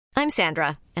I'm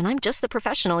Sandra, and I'm just the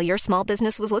professional your small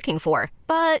business was looking for.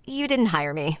 But you didn't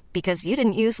hire me because you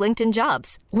didn't use LinkedIn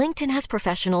Jobs. LinkedIn has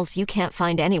professionals you can't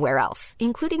find anywhere else,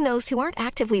 including those who aren't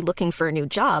actively looking for a new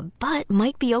job, but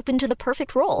might be open to the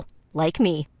perfect role, like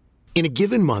me. In a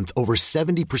given month, over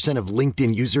 70% of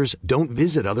LinkedIn users don't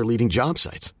visit other leading job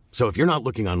sites. So if you're not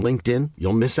looking on LinkedIn,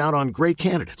 you'll miss out on great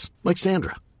candidates like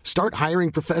Sandra. Start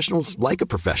hiring professionals like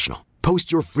a professional.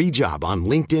 Post your free job on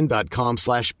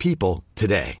linkedin.com/people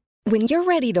today. When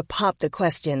you're ready to pop the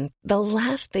question, the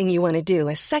last thing you want to do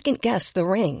is second-guess the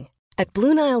ring. At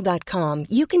BlueNile.com,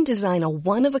 you can design a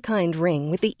one-of-a-kind ring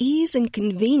with the ease and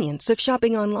convenience of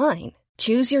shopping online.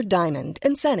 Choose your diamond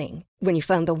and setting. When you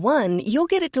find the one, you'll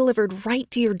get it delivered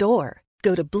right to your door.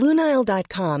 Go to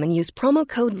BlueNile.com and use promo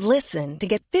code LISTEN to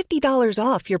get $50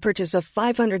 off your purchase of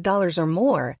 $500 or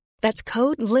more. That's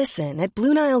code LISTEN at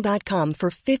BlueNile.com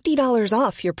for $50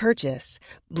 off your purchase.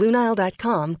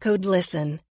 BlueNile.com, code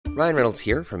LISTEN. Ryan Reynolds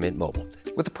here from Mint Mobile.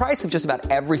 With the price of just about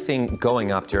everything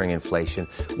going up during inflation,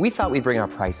 we thought we'd bring our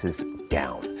prices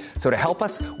down. So to help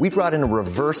us, we brought in a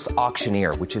reverse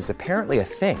auctioneer, which is apparently a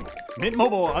thing. Mint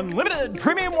Mobile Unlimited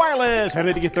Premium Wireless. How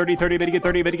to get 30, 30, bit to get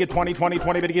 30, bit to get 20, 20,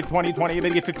 20, bit to get 20, 20, bit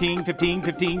to get 15, 15,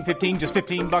 15, 15, just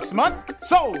 $15 a month?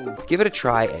 Sold! Give it a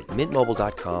try at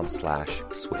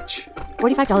mintmobile.com/switch.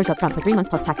 $45 up front for 3 months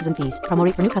plus taxes and fees. Promo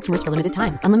rate for new customers for limited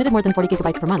time. Unlimited more than 40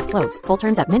 gigabytes per month. Slows full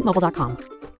terms at mintmobile.com.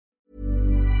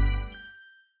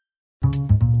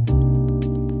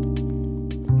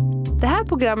 Det här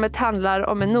programmet handlar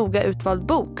om en noga utvald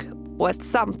bok och ett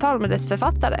samtal med dess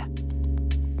författare.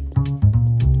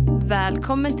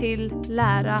 Välkommen till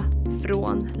Lära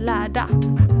från lärda.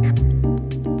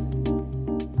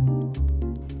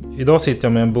 Idag sitter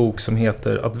jag med en bok som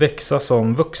heter Att växa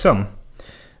som vuxen.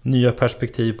 Nya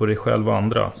perspektiv på dig själv och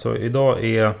andra. Så idag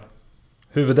är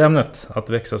huvudämnet att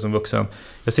växa som vuxen.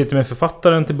 Jag sitter med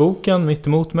författaren till boken mitt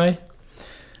emot mig.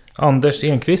 Anders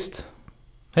Enqvist.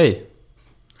 Hej.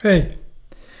 Hej.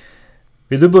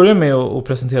 Vill du börja med att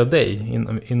presentera dig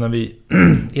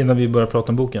innan vi börjar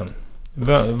prata om boken?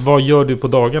 Vad gör du på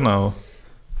dagarna?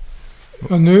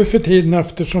 Ja, nu för tiden,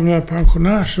 eftersom jag är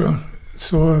pensionär,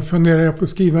 så funderar jag på att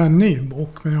skriva en ny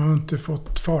bok. Men jag har inte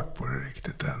fått fart på det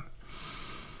riktigt än.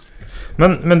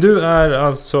 Men du är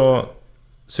alltså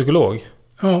psykolog?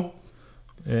 Ja.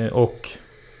 Och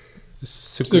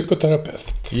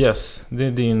psykoterapeut. Yes, det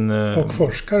är din... Och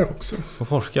forskare också. Och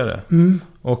forskare. Mm.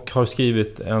 Och har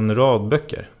skrivit en rad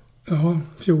böcker. Ja,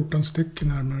 14 stycken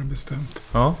närmare bestämt.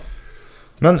 Ja.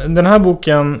 Men den här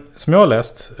boken som jag har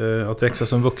läst, Att växa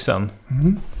som vuxen.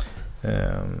 Mm.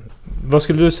 Vad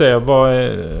skulle du säga,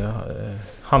 vad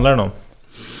handlar den om?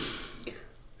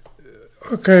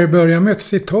 Jag kan börja med ett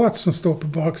citat som står på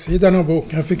baksidan av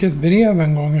boken. Jag fick ett brev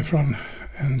en gång från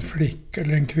en flicka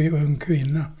eller en ung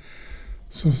kvinna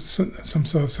som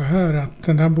sa så här, att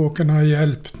den här boken har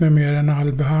hjälpt mig mer än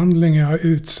all behandling jag har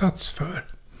utsatts för.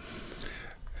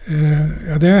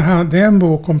 Ja, det är en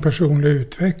bok om personlig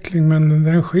utveckling, men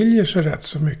den skiljer sig rätt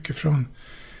så mycket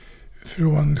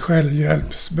från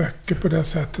självhjälpsböcker på det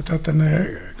sättet att den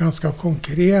är ganska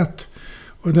konkret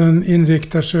och den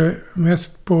inriktar sig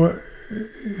mest på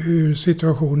hur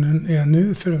situationen är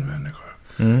nu för en människa.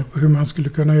 Mm. Och hur man skulle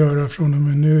kunna göra från och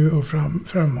med nu och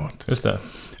framåt. Just det.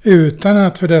 Utan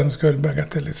att för den skull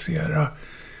bagatellisera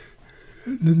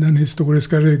den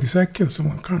historiska ryggsäcken som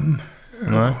man kan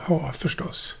ha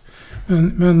förstås.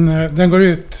 Men den går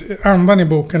ut, andan i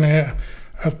boken är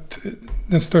att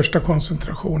den största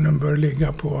koncentrationen bör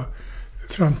ligga på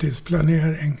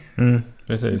framtidsplanering. Mm,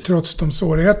 precis. Trots de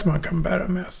svårigheter man kan bära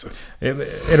med sig.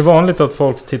 Är det vanligt att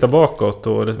folk tittar bakåt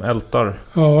och ältar?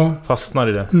 Ja. Fastnar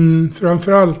i det?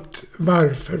 Framförallt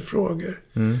varför-frågor.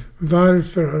 Mm.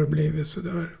 Varför har det blivit så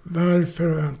där? Varför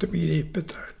har jag inte begripit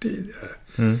det här tidigare?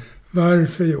 Mm.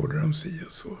 Varför gjorde de si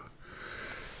och så?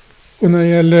 Och när det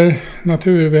gäller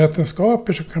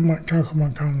naturvetenskaper så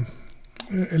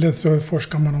eller så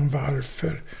forskar man om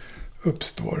varför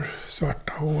uppstår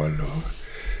svarta hål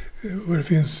och det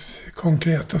finns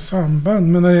konkreta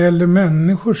samband. Men när det gäller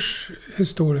människors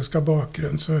historiska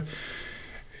bakgrund så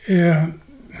är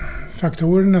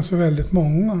faktorerna så väldigt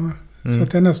många. Mm. Så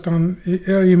att det är nästan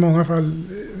i många fall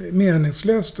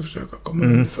meningslöst att försöka komma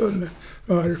underfund med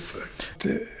varför.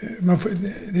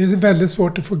 Det är väldigt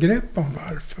svårt att få grepp om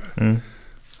varför. Mm.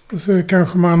 Och så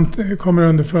kanske man kommer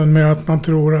underfund med att man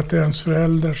tror att det är ens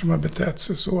föräldrar som har betett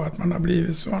sig så, att man har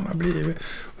blivit så han har blivit.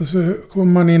 Och så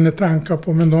kommer man in i tankar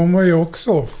på, men de var ju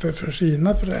också offer för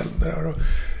sina föräldrar. Och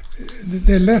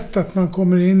det är lätt att man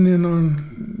kommer in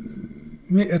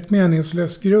i ett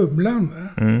meningslöst grubblande.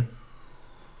 Mm.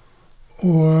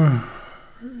 Och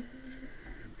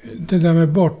det där med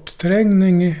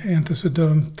bortträngning är inte så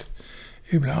dumt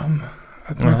ibland.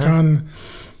 Att man kan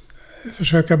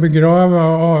försöka begrava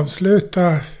och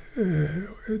avsluta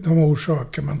de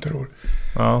orsaker man tror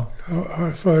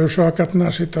har förorsakat den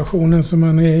här situationen som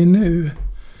man är i nu.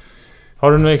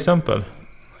 Har du några exempel?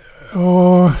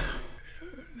 Ja,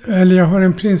 eller jag har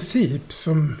en princip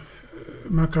som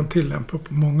man kan tillämpa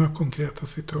på många konkreta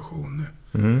situationer.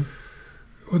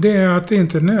 Och det är att det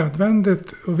inte är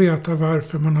nödvändigt att veta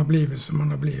varför man har blivit som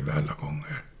man har blivit alla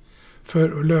gånger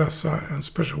för att lösa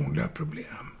ens personliga problem.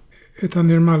 Utan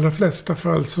i de allra flesta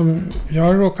fall som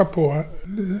jag råkar på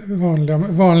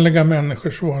vanliga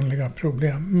människors vanliga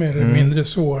problem, mer eller mindre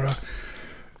svåra,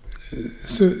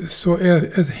 så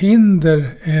är ett hinder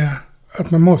är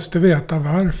att man måste veta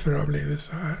varför det har blivit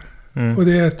så här. Och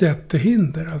det är ett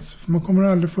jättehinder, alltså, för man kommer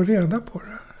aldrig få reda på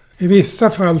det. I vissa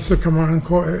fall så kan man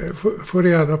få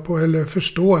reda på eller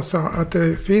förstå att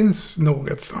det finns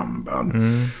något samband.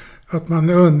 Att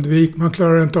man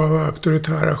klarar inte av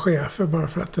auktoritära chefer bara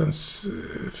för att ens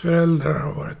föräldrar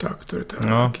har varit auktoritära.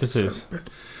 Ja, precis.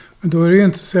 Men då är det ju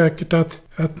inte säkert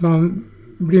att man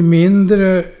blir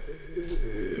mindre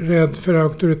rädd för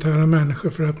auktoritära människor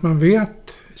för att man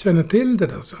känner till det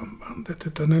där sambandet.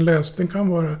 Utan en lösning kan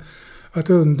vara att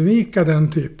undvika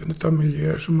den typen av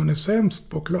miljöer som man är sämst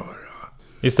på att klara.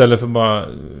 Istället för bara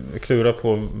klura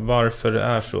på varför det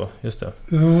är så. Just det.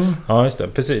 Ja, just det.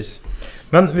 Precis.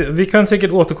 Men vi kan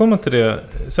säkert återkomma till det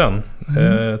sen,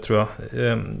 tror jag.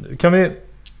 Kan vi...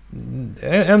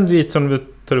 En bit som du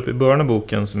tar upp i början av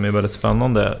boken som är väldigt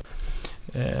spännande.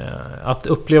 Att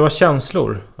uppleva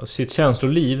känslor, alltså sitt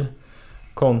känsloliv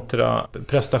kontra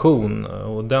prestation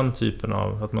och den typen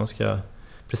av att man ska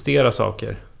prestera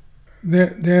saker.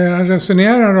 Det jag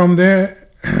resonerar om det,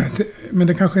 men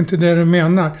det kanske inte är det du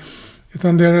menar,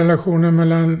 utan det är relationen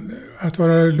mellan att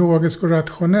vara logisk och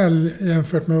rationell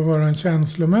jämfört med att vara en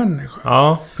känslomänniska.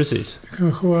 Ja, precis. Det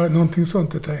kanske var någonting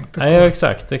sånt du tänkte på. Ja,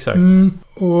 exakt.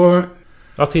 Och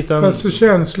att hitta en... alltså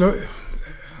känslor,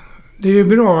 det är ju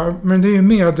bra, men det är ju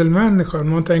medelmänniskan.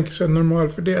 Man tänker sig en normal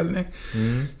fördelning.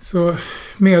 Så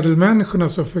medelmänniskorna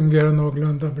som fungerar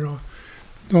någorlunda bra,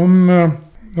 de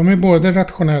är både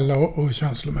rationella och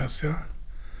känslomässiga.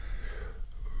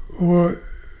 Och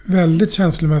väldigt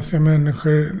känslomässiga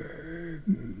människor,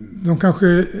 de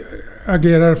kanske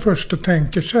agerar först och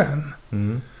tänker sen.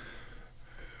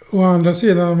 Å andra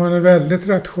sidan, om man är väldigt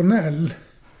rationell,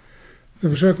 då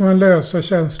försöker man lösa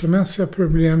känslomässiga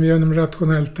problem genom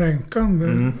rationellt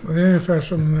tänkande. Och det är ungefär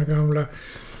som den här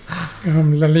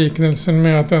gamla liknelsen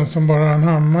med att den som bara har en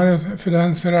hammare, för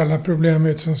den ser alla problem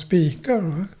ut som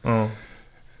spikar.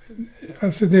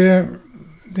 Alltså det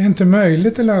är inte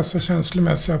möjligt att lösa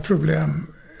känslomässiga problem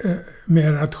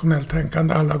med rationellt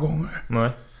tänkande alla gånger.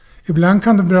 Nej. Ibland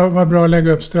kan det vara bra att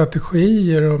lägga upp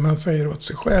strategier och man säger åt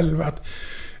sig själv att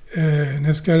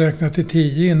nu ska jag räkna till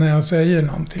 10 innan jag säger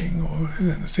någonting. Och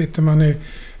sitter man i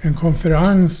en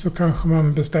konferens så kanske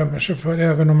man bestämmer sig för,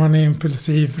 även om man är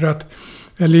impulsiv, för att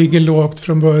jag ligger lågt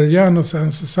från början och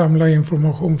sen så samlar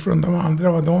information från de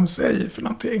andra vad de säger för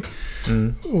någonting.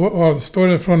 Och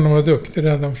avstår från att vara duktig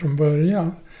redan från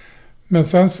början. Men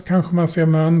sen så kanske man ser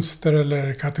mönster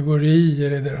eller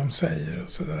kategorier i det de säger och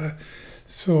sådär.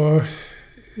 Så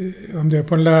om det är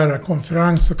på en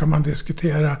lärarkonferens så kan man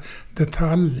diskutera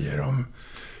detaljer om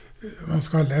man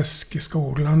ska ha läsk i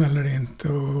skolan eller inte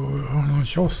och ha någon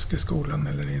kiosk i skolan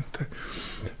eller inte.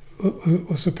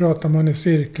 Och så pratar man i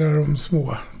cirklar om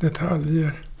små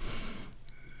detaljer.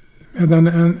 Medan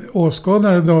en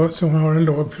åskådare då, som har en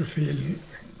låg profil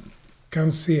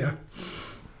kan se,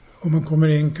 om man kommer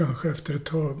in kanske efter ett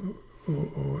tag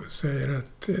och säger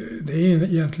att det är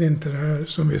egentligen inte det här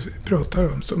som vi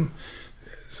pratar om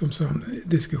som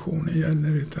diskussionen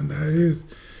gäller, utan det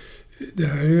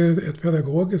här är ju ett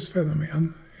pedagogiskt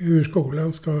fenomen. Hur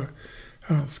skolan ska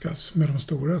handskas med de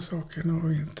stora sakerna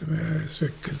och inte med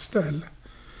cykelställ.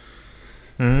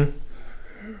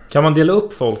 Kan man dela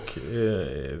upp folk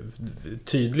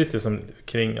tydligt liksom,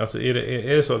 kring, alltså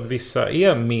är det så att vissa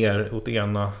är mer åt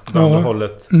ena andra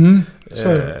hållet? Så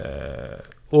är det.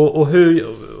 Och hur,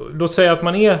 då säger att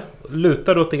man är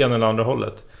lutad åt det ena eller andra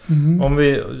hållet.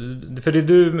 För det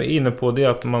du är inne på, det är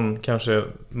att man kanske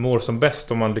mår som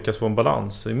bäst om man lyckas få en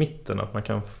balans i mitten, att man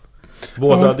kan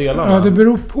båda delarna. Ja, det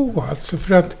beror på alltså,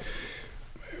 för att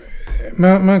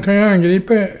man kan ju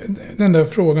angripa den där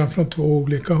frågan från 2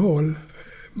 olika håll.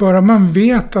 Bara man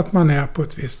vet att man är på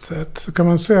ett visst sätt så kan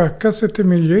man söka sig till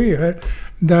miljöer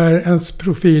där ens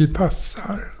profil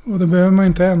passar. Och då behöver man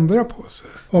inte ändra på sig.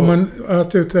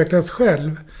 Att utvecklas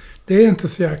själv, det är inte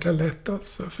så jäkla lätt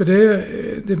alltså. För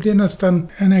det blir nästan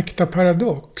en äkta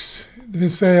paradox. Det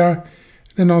vill säga,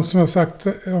 Det är någon som har sagt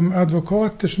om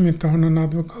advokater som inte har någon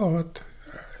advokat.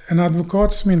 En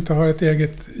advokat som inte har ett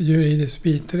eget juridiskt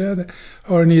biträde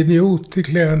har en idiot till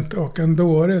klient och en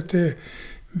dåre till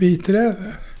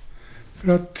biträde.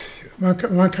 För att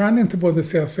man kan inte både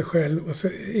se sig själv och se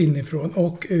inifrån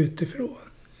och utifrån.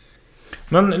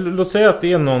 Men låt säga att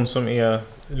det är någon som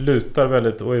lutar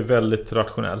väldigt och är väldigt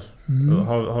rationell.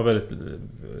 Har väldigt,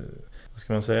 vad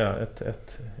ska man säga,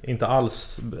 ett inte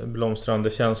alls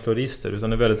blomstrande känsloregister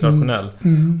utan är väldigt rationell.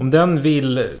 Om den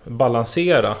vill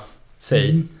balansera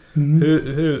sig,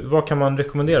 vad kan man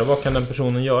rekommendera? Vad kan den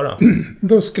personen göra?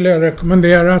 Då skulle jag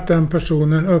rekommendera att den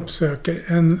personen uppsöker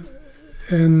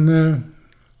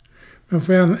man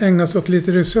får ägna sig åt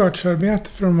lite researcharbete,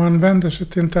 för om man vänder sig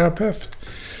till en terapeut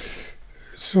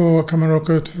så kan man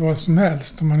råka ut för vad som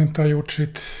helst om man inte har gjort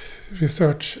sitt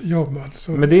researchjobb.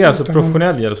 Alltså. Men det är alltså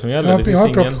professionell hjälp som gäller? Ja,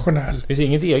 professionell. Det finns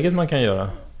inget eget man kan göra?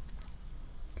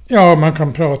 Ja, man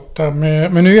kan prata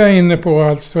med... Men nu är jag inne på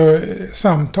alltså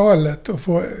samtalet och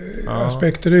få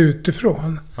aspekter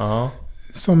utifrån.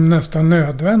 Som nästan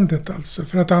nödvändigt alltså.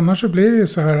 För att annars så blir det ju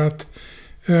så här att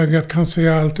ögat kan se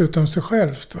allt utom sig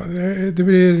självt. Va? Det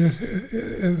blir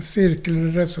en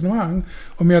cirkelresonemang.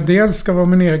 Om jag dels ska vara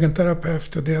min egen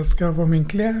terapeut och dels ska vara min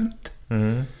klient.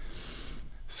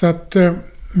 Så att,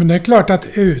 men det är klart att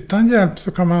utan hjälp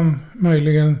så kan man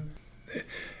möjligen...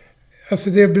 Alltså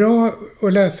det är bra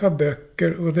att läsa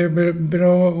böcker och det är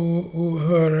bra att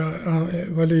höra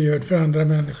vad det gör för andra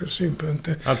människors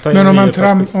synpunkter. Men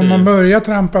om man börjar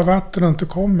trampa vatten och inte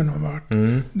kommer någon vart,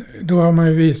 då har man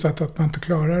ju visat att man inte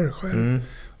klarar det själv.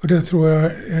 Och det tror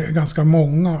jag är ganska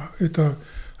många utav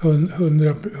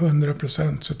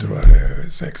 100% så tror jag det är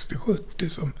 60-70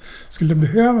 som skulle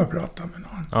behöva prata med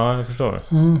någon. Ja, jag förstår.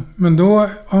 Men då,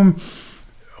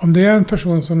 om det är en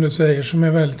person som du säger som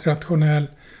är väldigt rationell,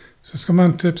 så ska man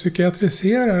inte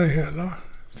psykiatrisera det hela.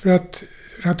 För att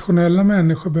rationella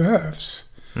människor behövs.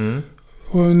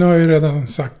 Och nu har jag ju redan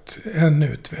sagt en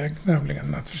utväg,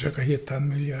 nämligen att försöka hitta en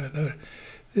miljö där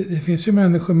det finns ju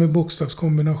människor med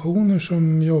bokstavskombinationer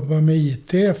som jobbar med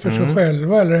IT för sig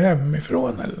själva eller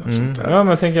hemifrån eller något sånt där. Ja, men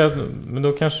jag tänker att men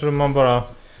då kanske man bara...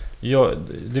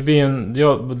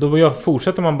 Då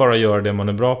fortsätter man bara göra det man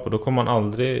är bra på. Då kommer man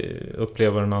aldrig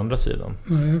uppleva den andra sidan.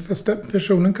 Nej, fast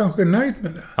personen kanske är nöjd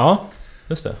med det. Ja,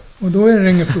 just det. Och då är det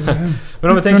inget problem. Men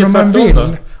om vi tänker tvärtom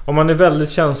då? Om man är väldigt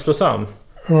känslosam.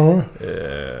 Ja.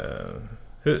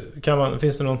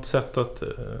 Finns det något sätt att...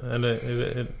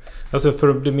 alltså för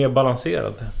att bli mer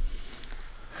balanserad?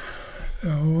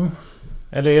 Ja.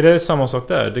 Eller är det samma sak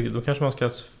där? Då kanske man ska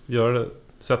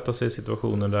sätta sig i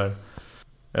situationer där...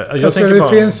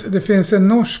 Det finns en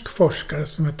norsk forskare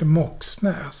som heter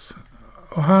Moxnäs.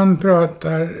 Och han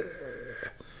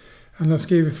har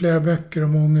skrivit flera böcker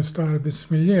om ångest och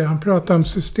arbetsmiljö. Han pratar om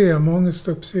systemångest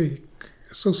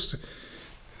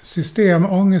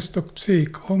och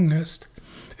psykångest.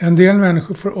 En del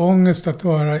människor får ångest att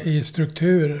vara i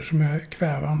strukturer som är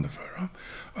kvävande för dem.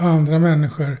 Och andra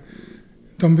människor,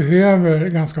 de behöver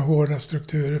ganska hårda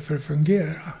strukturer för att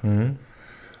fungera.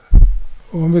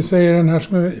 Och om vi säger den här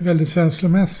som är väldigt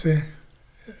känslomässig,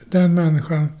 den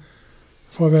människan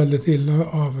får väldigt illa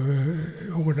av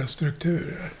hårda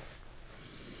strukturer.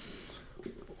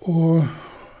 Och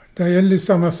det gäller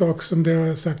samma sak som det jag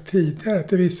har sagt tidigare,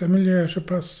 att i vissa miljöer så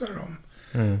passar de,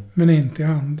 men inte i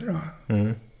andra.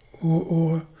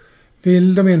 Och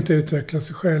vill de inte utveckla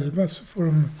sig själva så får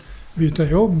de byta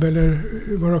jobb eller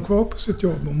vara kvar på sitt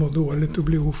jobb och må dåligt och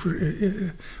bli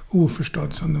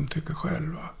oförstådd som de tycker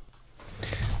själva.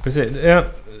 Precis.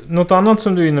 Något annat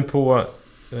som du är inne på,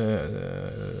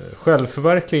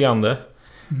 självförverkligande.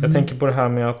 Jag tänker på det här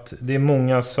med att det är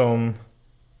många som...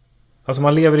 Alltså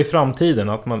man lever i framtiden.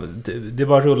 Att det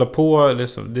bara rullar på. Eller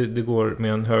så, det går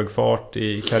med en hög fart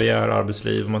i karriär,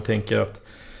 arbetsliv. Och man tänker att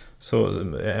så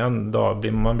en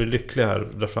dag man blir lycklig här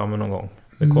där framme någon gång.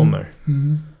 Det kommer.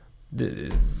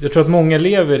 Jag tror att många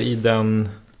lever i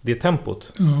det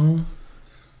tempot. Ja.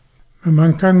 Men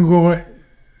man kan gå...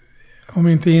 Om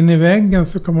inte in i väggen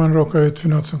så kan man råka ut för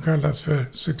något som kallas för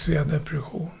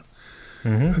succédepression.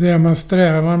 Det är att man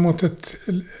strävar mot ett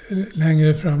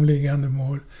längre framliggande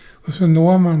mål. Och så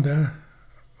når man det.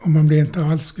 Och man blir inte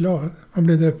alls glad. Man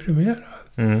blir deprimerad.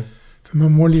 För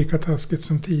man mår lika taskigt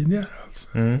som tidigare. Alltså.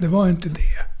 Det var inte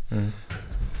det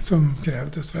som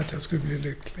krävdes för att jag skulle bli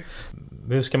lycklig.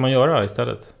 Hur ska man göra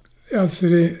istället? Alltså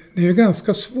det är ju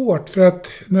ganska svårt, för att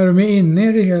när de är inne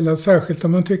i det hela, särskilt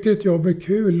om man tycker ett jobb är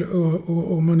kul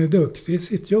och man är duktig i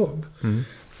sitt jobb,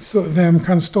 så vem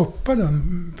kan stoppa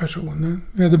den personen?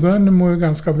 Vederbörande mår ju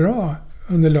ganska bra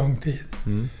under lång tid.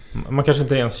 Man kanske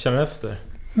inte ens känner efter.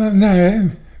 Nej,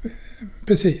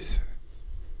 precis.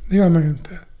 Det gör man ju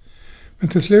inte. Men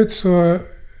till slut så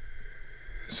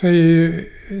säger ju,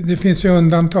 det finns ju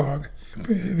undantag.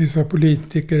 Vissa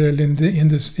politiker eller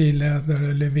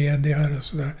industriledare eller vd:ar och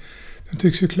sådär. De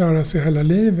tycks ju klara sig hela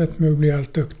livet med att bli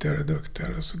allt duktigare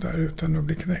och sådär utan att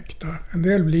bli knäckta. En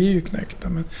del blir ju knäckta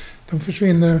men de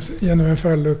försvinner genom en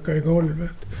fallucka i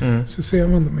golvet. Så ser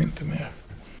man dem inte mer.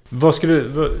 Vad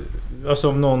skulle alltså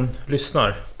om någon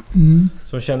lyssnar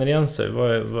som känner igen sig,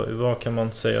 vad kan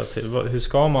man säga till? Hur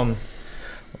ska man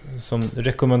som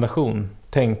rekommendation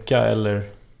tänka eller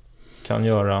kan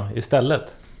göra istället?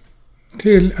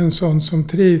 Till en sån som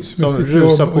trivs med sitt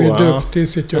jobb och är duktig i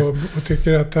sitt jobb och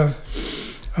tycker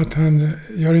att han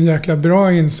gör en jäkla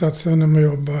bra insats när man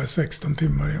jobbar 16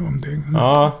 timmar om dygnet.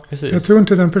 Ja, precis. Jag tror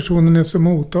inte den personen är så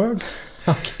mottaglig.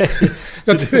 Okej.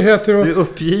 Jag tror, du är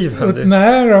uppgiven.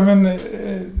 Nej då, men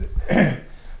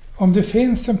om det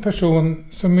finns en person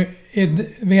som i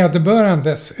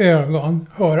vederbörandes ögon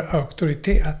har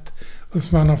auktoritet och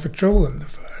som man har förtroende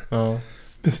för.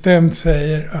 Bestämt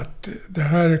säger att det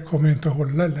här kommer inte att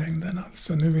hålla i längden,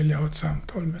 alltså nu vill jag ha ett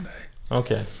samtal med dig.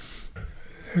 Okej.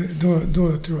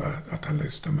 Då tror jag att han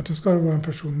lyssnar, men det ska vara en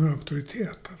person med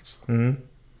auktoritet alltså.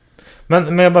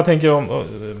 Men jag bara tänker om,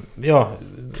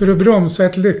 för att bromsa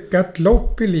ett lyckat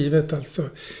lopp i livet alltså.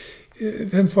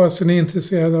 Den fasen är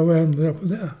intresserad av att ändra på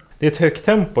det. Det är ett högt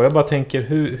tempo. Jag bara tänker,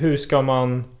 hur ska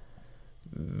man...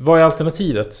 Vad är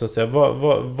alternativet så att säga?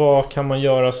 Vad kan man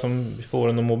göra som får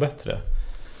en att må bättre?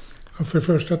 Och för det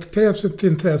första att det krävs ett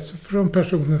intresse från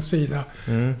personens sida.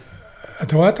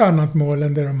 Att ha ett annat mål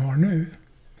än det de har nu.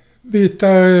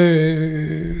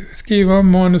 Skriva om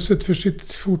manuset för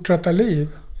sitt fortsatta liv.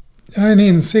 Jag har en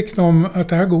insikt om att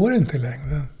det här går inte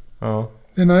längre. Ja.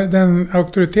 Den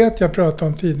auktoritet jag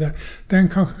pratade om tidigare, den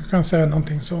kanske kan säga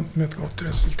någonting sånt med ett gott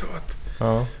resultat.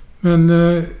 Ja. Men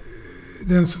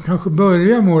den som kanske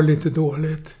börjar må lite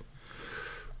dåligt,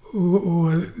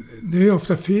 och det är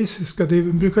ofta fysiska, det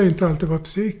brukar inte alltid vara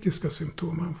psykiska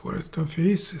symptom man får, utan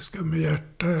fysiska med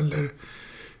hjärta eller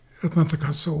att man inte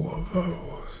kan sova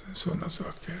och sådana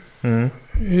saker.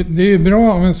 Det är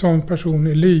bra om en sån person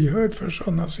är lyhörd för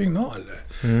sådana signaler.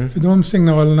 För de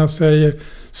signalerna säger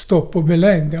stopp och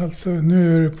belägg, alltså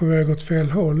nu är du på väg åt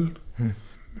fel håll.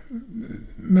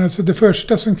 Men alltså det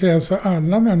första som krävs av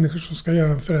alla människor som ska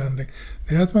göra en förändring,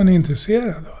 det är att man är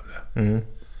intresserad av det.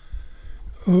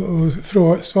 Och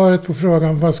svaret på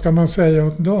frågan, vad ska man säga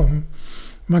åt dem?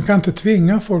 Man kan inte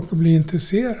tvinga folk att bli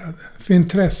intresserade. För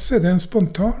intresse, det är en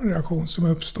spontan reaktion som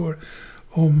uppstår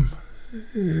om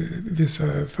vissa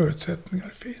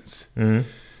förutsättningar finns.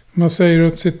 Man säger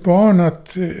åt sitt barn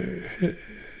att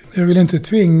jag vill inte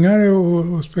tvinga dig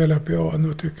att spela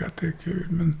piano och tycka att det är kul,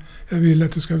 men jag vill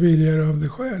att du ska vilja det av dig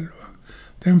själv.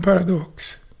 Det är en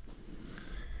paradox.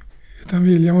 Utan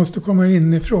vilja måste komma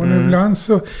inifrån. Ibland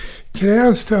så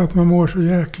krävs det att man mår så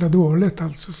jäkla dåligt,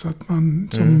 alltså så att man,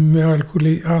 som med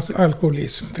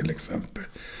alkoholism till exempel.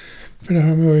 För det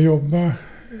här med att jobba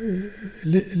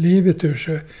livet ur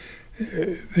sig,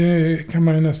 det kan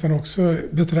man ju nästan också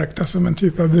betrakta som en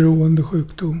typ av beroende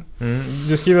sjukdom.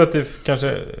 Du skriver att det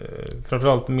kanske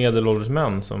framförallt medelålders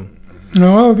män som...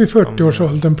 Ja, vid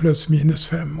 40-årsåldern plus minus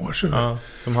 5 år så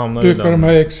de hamnar brukar de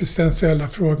här existentiella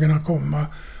frågorna komma.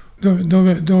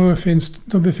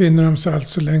 Då befinner de sig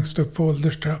alltså längst upp på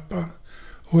ålderstrappan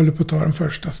och håller på att ta de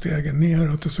första stegen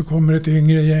neråt, och så kommer ett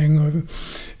yngre gäng och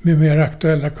med mer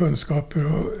aktuella kunskaper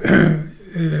och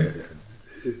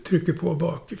trycker på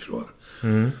bakifrån.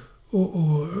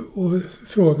 Och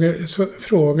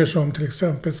frågor som till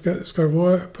exempel ska det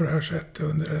vara på det här sättet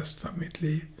under resten av mitt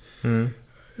liv?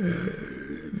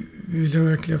 Vill jag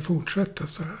verkligen fortsätta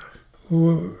så här?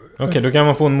 Okej, då kan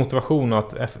man få en motivation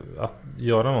att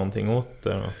göra någonting åt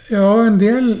det. Ja,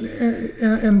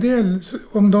 en del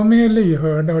om de är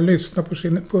lyhörda och lyssnar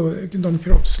på de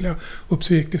kroppsliga och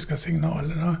psykiska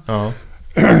signalerna.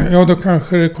 Ja, då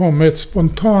kanske det kommer ett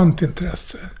spontant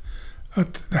intresse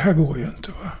att det här går ju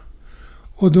inte, va?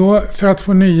 Och då, för att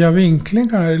få nya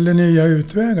vinklingar eller nya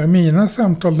utvägar, mina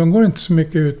samtal, de går inte så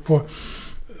mycket ut på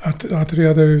att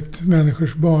reda ut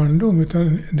människors barndom,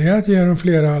 utan det är att ge dem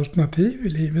flera alternativ i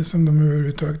livet som de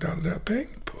överhuvudtaget aldrig har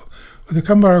tänkt på. Och det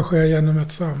kan bara ske genom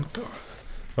ett samtal.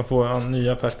 Man får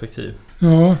nya perspektiv.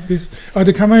 Ja, visst. Ja,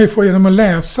 det kan man ju få genom att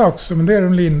läsa också, men det är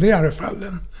de lindrigare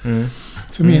fallen.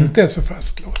 Som inte är så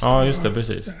fastlåsta. Ja, just det,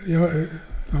 precis. Ja.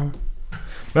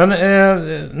 Men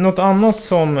något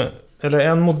annat eller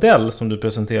en modell som du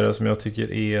presenterar som jag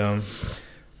tycker är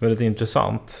väldigt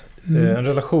intressant. En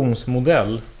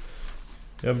relationsmodell.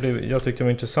 Jag tyckte det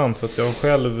var intressant för att jag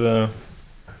själv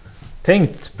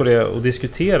tänkt på det och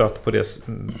diskuterat på det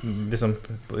liksom,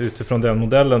 utifrån den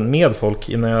modellen med folk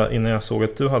innan jag såg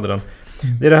att du hade den.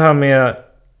 Det är det här med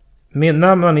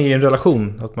när man är i en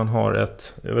relation, att man har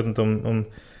ett, jag vet inte om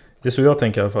det är så jag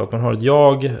tänker i alla fall, att man har ett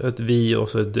jag, ett vi och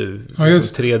så ett du. Ja,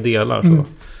 liksom 3 delar. Så.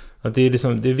 Att det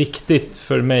är viktigt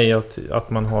för mig att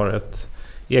man har ett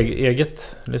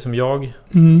eget liksom jag,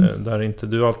 där inte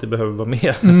du alltid behöver vara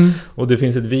med. Och det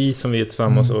finns ett vi som vi är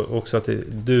tillsammans och också att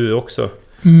du också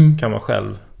kan vara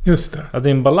själv. Just det. Att det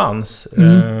är en balans.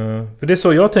 För det är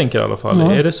så jag tänker i alla fall.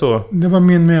 Ja, är det så? Det var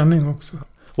min mening också.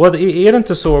 Och att, är det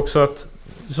inte så också att,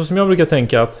 så som jag brukar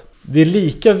tänka, att det är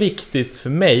lika viktigt för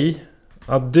mig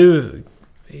att du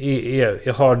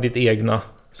har ditt egna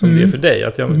som det är för dig.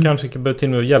 Att jag kanske behöver till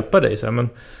och med hjälpa dig. Så här, men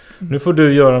nu får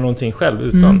du göra någonting själv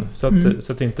utan. Så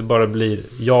att det inte bara blir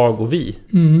jag och vi.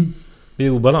 Vi är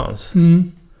obalans.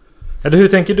 Eller hur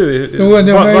tänker du?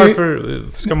 Varför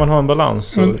ska man ha en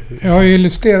balans? Jag har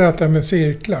illustrerat det med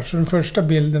cirklar. Så den första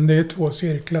bilden, det är 2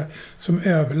 cirklar som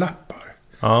överlappar.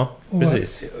 Ja,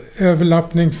 precis. Och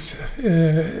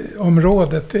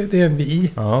överlappningsområdet, det är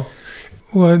vi. Ja.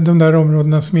 Och de där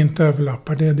områdena som inte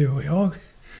överlappar, det är du och jag.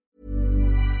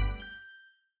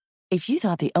 If you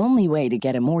thought the only way to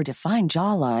get a more defined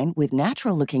jawline with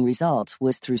natural-looking results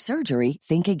was through surgery,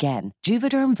 think again.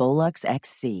 Juvederm Volux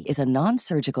XC is a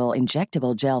non-surgical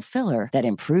injectable gel filler that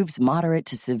improves moderate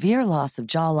to severe loss of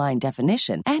jawline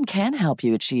definition and can help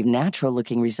you achieve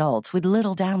natural-looking results with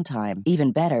little downtime.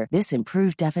 Even better, this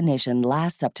improved definition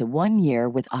lasts up to 1 year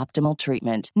with optimal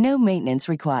treatment. No maintenance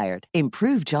required.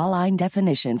 Improve jawline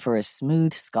definition for a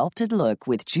smooth, sculpted look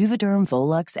with Juvederm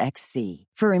Volux XC.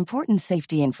 For important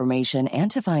safety information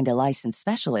and to find a licensed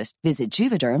specialist, visit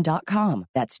Juvederm.com.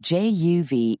 That's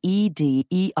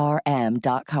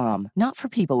JUVEDERM.com. Not for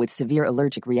people with severe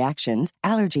allergic reactions,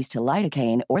 allergies to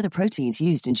lidocaine, or the proteins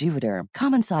used in Juvederm.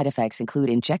 Common side effects include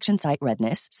injection site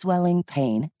redness, swelling,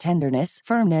 pain, tenderness,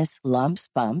 firmness, lumps,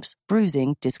 bumps,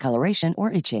 bruising, discoloration,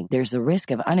 or itching. There's a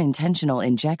risk of unintentional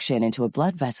injection into a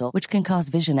blood vessel, which can cause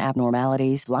vision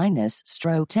abnormalities, blindness,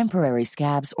 stroke, temporary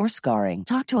scabs, or scarring.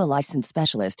 Talk to a licensed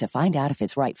specialist to find out if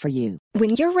it's right for you. When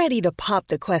you're ready to pop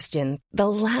the question, the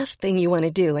last thing you want to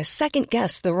do is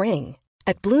second-guess the ring.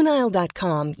 At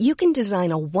BlueNile.com, you can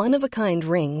design a one-of-a-kind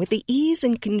ring with the ease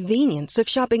and convenience of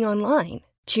shopping online.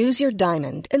 Choose your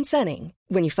diamond and setting.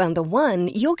 When you find the one,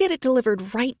 you'll get it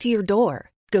delivered right to your door.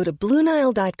 Go to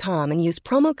BlueNile.com and use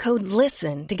promo code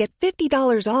LISTEN to get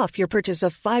 $50 off your purchase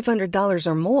of $500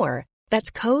 or more. That's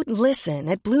code LISTEN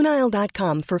at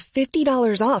BlueNile.com for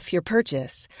 $50 off your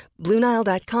purchase.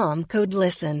 BlueNile.com, code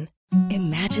LISTEN.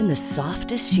 Imagine the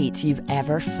softest sheets you've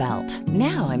ever felt.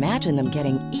 Now imagine them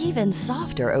getting even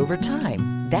softer over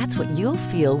time. That's what you'll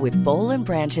feel with Boll &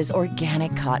 Branch's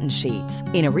organic cotton sheets.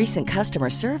 In a recent customer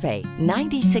survey,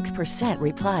 96%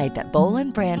 replied that Boll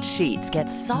 & Branch sheets get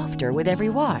softer with every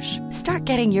wash. Start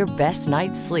getting your best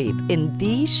night's sleep in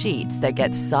these sheets that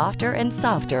get softer and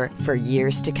softer for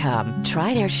years to come.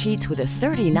 Try their sheets with a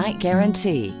 30-night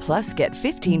guarantee. Plus, get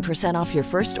 15% off your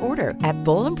first order at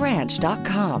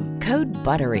bollandbranch.com. Code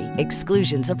BUTTERY.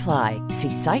 Exclusions apply. See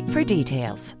site for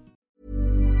details.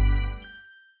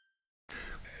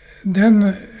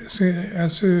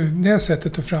 Det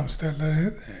sättet att framställa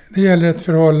det gäller ett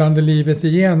förhållande livet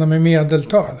igenom i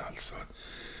medeltal alltså.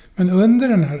 Men under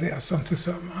den här resan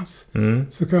tillsammans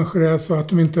så kanske det är så att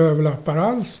de inte överlappar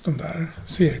alls de där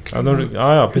cirklarna.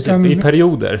 Ja, precis. I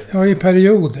perioder. Ja, i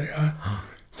perioder, ja.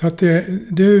 Så att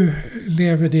du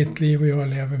lever ditt liv och jag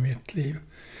lever mitt liv.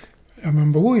 Ja,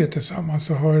 man bor ju tillsammans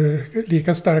och har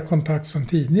lika stark kontakt som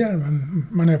tidigare, men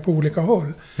man är på olika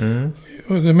håll.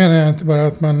 Och då menar jag inte bara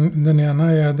att den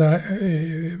ena är där,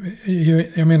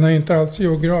 jag menar inte alls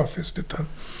geografiskt, utan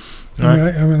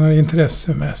jag menar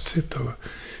intressemässigt och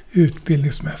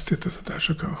utbildningsmässigt och sådär,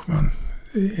 så kanske man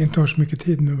inte har så mycket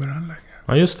tid med varandra längre.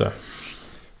 Ja, just det.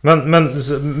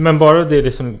 Men bara det är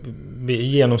liksom i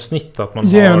genomsnitt att man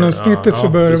genomsnittet så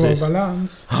bör det vara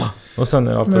balans. Och sen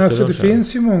är allt. Men alltså det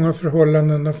finns ju många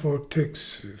förhållanden där folk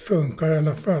tycks funka i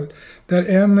alla fall. Där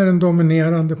en är den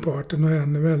dominerande parten och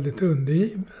en är väldigt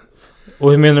undergiven.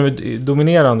 Och hur menar du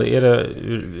dominerande? Är det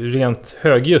rent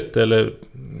högljutt eller?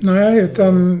 Nej,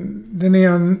 utan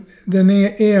den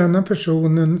ena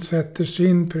personen sätter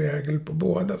sin prägel på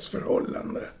bådas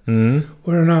förhållande.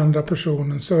 Och den andra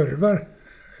personen servar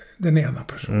den ena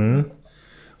personen.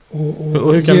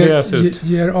 Och hur kan det se ut?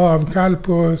 Ger avkall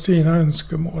på sina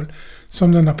önskemål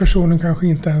som den här personen kanske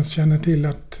inte ens känner till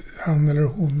att han eller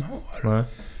hon har. Nej.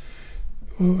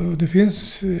 Och det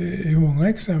finns ju många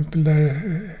exempel där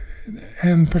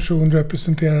en person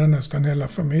representerar nästan hela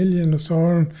familjen och så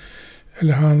har hon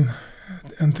eller han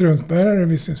en trunkbärare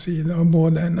vid sin sida och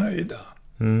båda är nöjda.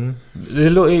 Mm.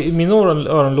 I mina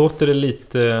öron låter det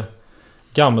lite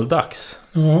gammeldags.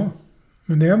 Ja,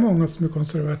 men det är många som är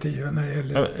konservativa när det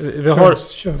gäller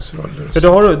könsroller. För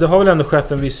det har väl ändå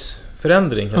skett en viss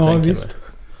förändring? Ja, visst.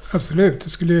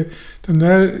 Absolut.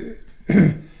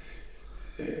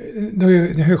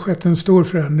 Det har skett en stor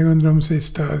förändring under de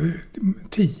sista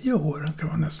 10 åren kan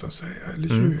man nästan säga. Eller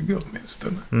 20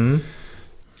 åtminstone. Mm.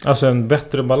 Alltså en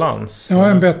bättre balans? Ja,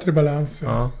 en bättre balans.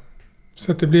 Ja.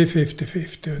 Så att det blir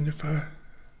 50-50 ungefär.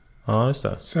 Ja, just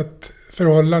det. Så att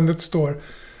förhållandet står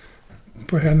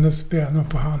på hennes ben och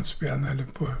på hans ben. Eller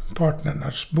på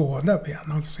partnernas båda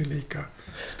ben. Alltså i lika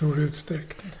stor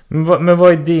utsträckning. Men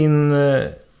vad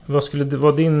är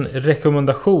vad din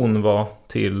rekommendation var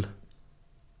till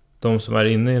de som är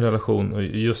inne i en relation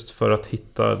just för att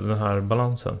hitta den här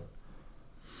balansen?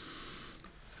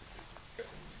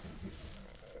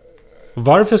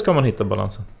 Varför ska man hitta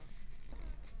balansen?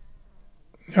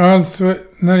 Ja, alltså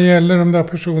när det gäller de där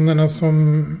personerna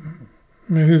som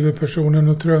med huvudpersonen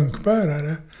och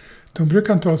trunkbärare, de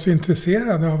brukar inte vara så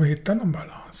intresserade av att hitta någon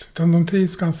balans, utan de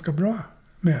trivs ganska bra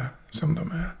med som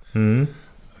de är. Mm.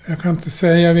 Jag kan inte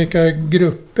säga vilka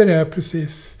grupper det är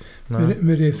precis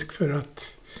med risk för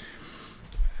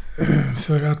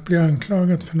att bli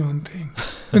anklagad för någonting.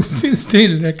 Men det finns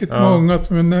tillräckligt många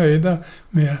som är nöjda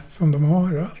med som de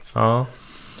har alltså. Ja.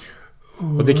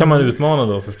 Och det kan man utmana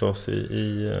då förstås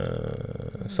i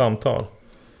samtal.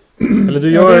 Eller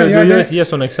du ger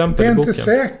sådana exempel i boken.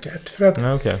 Det är inte säkert. För att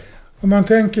om man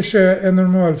tänker sig en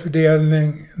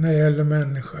normalfördelning när det gäller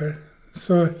människor,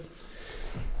 så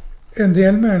en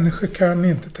del människor kan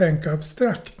inte tänka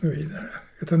abstrakt nu vidare.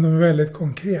 Utan de är väldigt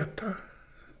konkreta.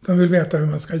 De vill veta hur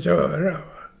man ska göra.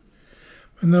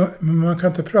 Men man kan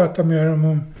inte prata mer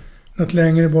om något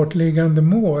längre bort liggande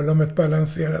mål, om ett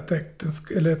balanserat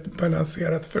eller ett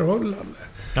balanserat förhållande.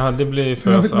 Ja, det blir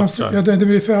för abstrakt. Ja, det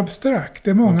blir för abstrakt. Det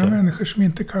är många människor som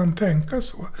inte kan tänka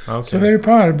så. Så är det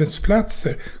på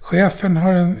arbetsplatser. Chefen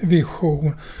har en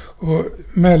vision och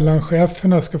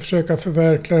mellancheferna ska försöka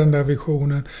förverkliga den där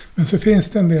visionen. Men så finns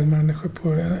det en del människor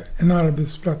på en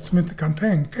arbetsplats som inte kan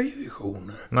tänka i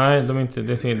visioner. Nej, de är inte,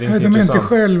 det är inte Nej, de är inte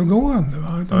självgående.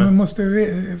 Va? De måste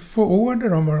få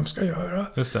order om vad de ska göra.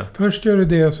 Just det. Först gör du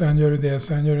det, sen gör du det,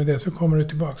 sen gör du det. Så kommer du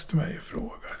tillbaka till mig och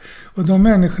frågar. Och de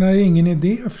människorna är ingen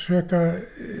idé att försöka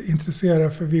intressera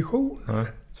för visioner. Nej.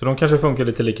 Så de kanske funkar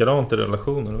lite likadant i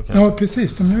relationer? Då, ja,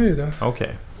 precis. De gör ju det.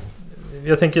 Okej.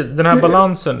 Jag tänker, den här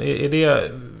balansen, är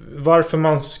det varför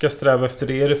man ska sträva efter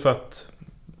det? Är det för att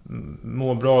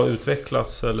må bra,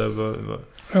 utvecklas? Eller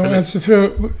ja, alltså för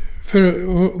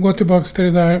att gå tillbaka till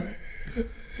det där.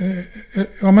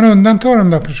 Om man undantar de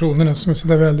där personerna som är så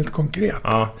där väldigt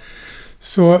konkreta.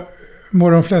 Så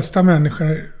mår de flesta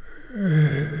människor,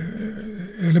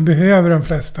 eller behöver de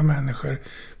flesta människor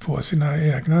få sina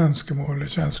egna önskemål och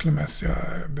känslomässiga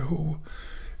behov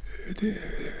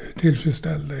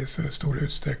tillfredsställda i så stor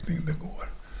utsträckning det går.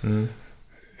 Mm.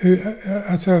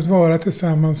 Alltså att vara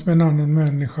tillsammans med en annan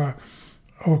människa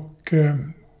och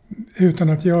utan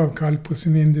att ge avkall på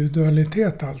sin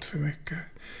individualitet allt för mycket.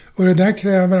 Och det där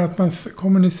kräver att man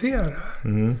kommunicerar.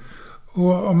 Mm.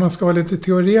 Och om man ska vara lite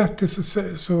teoretisk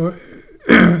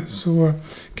så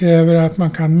kräver det att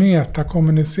man kan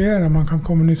metakommunicera. Man kan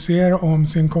kommunicera om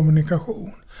sin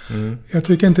kommunikation. Mm. Jag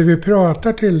tycker inte vi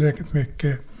pratar tillräckligt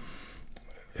mycket.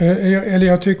 Eller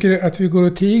jag tycker att vi går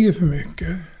och tiger för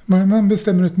mycket. Man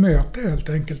bestämmer ett möte helt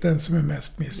enkelt. Den som är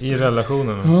mest missnöjd. I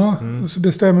relationen? Ja, och så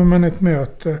bestämmer man ett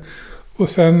möte. Och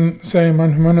sen säger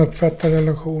man hur man uppfattar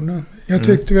relationen. Jag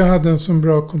tyckte vi hade en så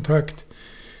bra kontakt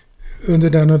under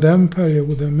den och den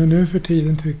perioden. Men nu för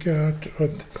tiden tycker jag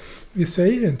att vi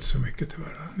säger inte så mycket till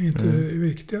varandra. Det är inte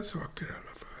viktiga saker i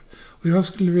alla fall. Och jag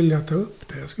skulle vilja ta upp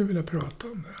det. Jag skulle vilja prata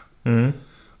om det. Mm.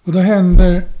 Och då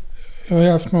händer... Jag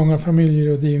har haft många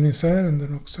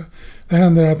familjerådgivningsärenden också. Det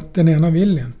händer att den ena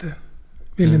vill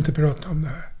inte prata om det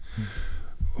här. Mm.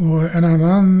 Och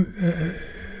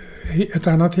ett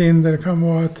annat hinder kan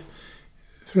vara att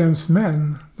främst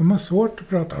män, de har svårt att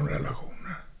prata om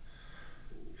relationer.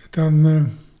 Utan,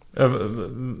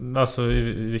 alltså i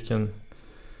vilken...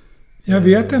 Jag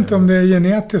vet inte om det är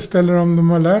genetiskt eller om de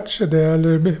har lärt sig det.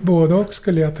 Eller både och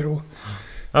skulle jag tro.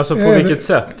 Alltså på vilket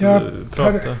sätt?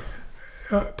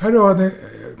 Paraden,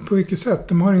 på vilket sätt?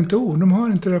 De har inte ord, de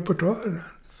har inte repertoaren.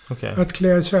 Okay. Att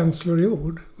klä känslor i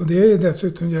ord. Och det är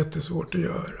dessutom jättesvårt att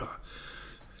göra.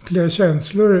 Klä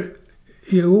känslor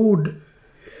i ord,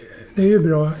 det är ju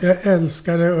bra. Jag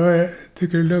älskar det och jag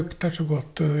tycker det luktar så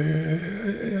gott. Och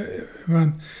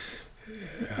man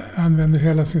använder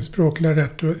hela sin språkliga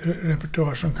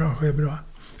repertoar som kanske är bra.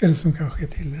 Eller som kanske är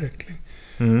tillräcklig.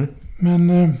 Mm. Men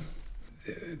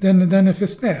den är för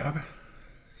snäv.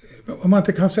 Om man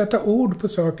inte kan sätta ord på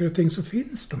saker och ting så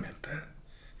finns de inte.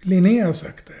 Linné har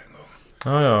sagt det en gång.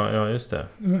 Ja, just det.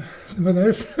 Det var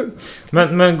därför.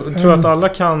 Men tror du att alla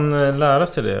kan lära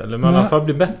sig det? Eller man i alla fall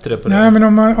bli bättre på det? Nej, men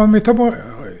om vi tar bort,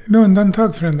 med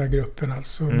undantag för den där gruppen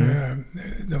alltså.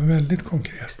 De är väldigt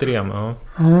konkreta. Extrem, ja.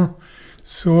 Ja,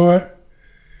 så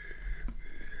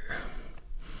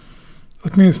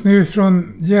åtminstone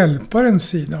från hjälparens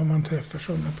sida, om man träffar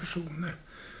sådana personer,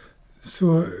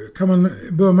 så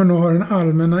bör man nog ha den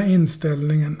allmänna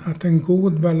inställningen att en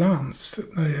god balans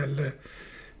när det gäller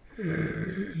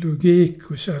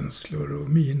logik och känslor och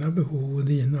mina behov och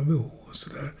dina behov och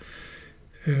sådär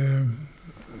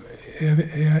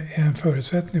är en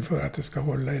förutsättning för att det ska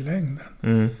hålla i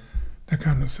längden. Det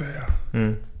kan du säga.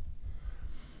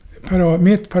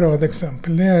 Mitt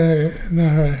paradexempel är den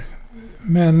här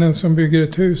männen som bygger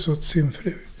ett hus åt sin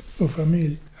fru och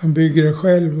familj. Han bygger det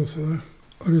själv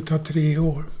och det tar 3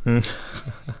 år.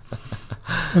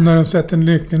 Och när de sätter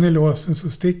nyckeln i låsen så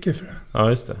sticker frön. Ja,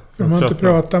 just det. För de har inte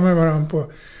pratat med varandra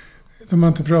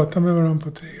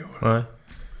på 3 år. Nej.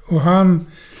 Och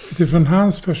utifrån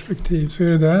hans perspektiv så är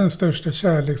det där den största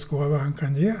kärleksgåva han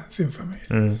kan ge sin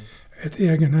familj. Ett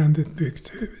egenhändigt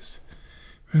byggt hus.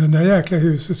 Men det där jäkla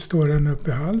huset står den uppe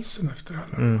i halsen efter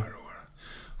alla de här åren.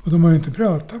 Och de har ju inte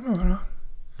pratat med varandra.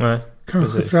 Nej,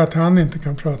 kanske precis. För att han inte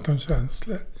kan prata om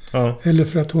känslor. Ja. Eller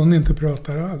för att hon inte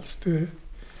pratar alls.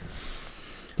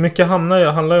 Mycket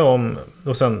handlar ju om,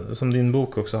 och sen som din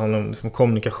bok också handlar om liksom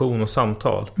kommunikation och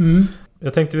samtal.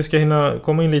 Jag tänkte vi ska hinna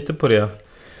komma in lite på det.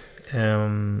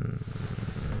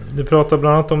 Du pratar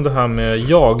bland annat om det här med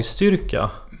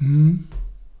jag-styrka.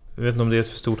 Jag vet inte om det är ett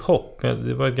för stort hopp. Men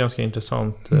det var ett ganska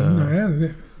intressant...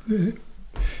 Nej,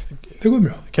 det går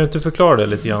bra. Kan du inte förklara det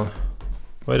lite grann?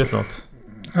 Vad är det för något?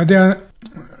 Ja,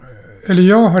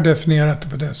 jag har definierat det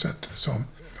på det sättet som...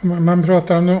 Man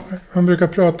brukar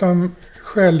prata om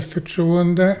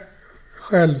självförtroende,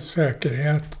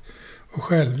 självsäkerhet och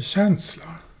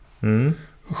självkänsla.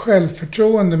 Och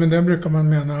självförtroende, men det brukar man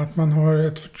mena att man har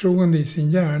ett förtroende i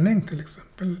sin gärning till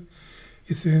exempel.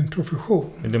 I sin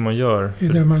profession. I det man gör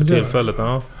för tillfället,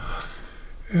 ja.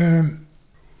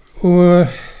 Och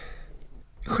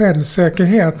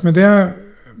självsäkerhet, med det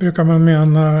brukar man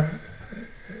mena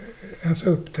ens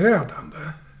uppträdande.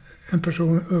 En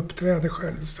person uppträder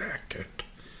självsäkert.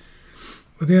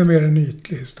 Och det är mer en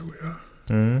ytlig historia.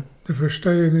 Det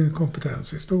första är en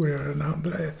kompetenshistoria, den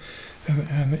andra är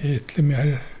en ytlig,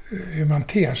 mer hur man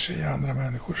ter sig i andra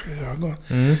människors ögon.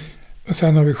 Och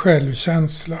sen har vi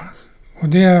självkänsla. Och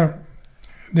det är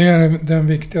den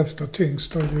viktigaste och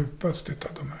tyngsta och djupaste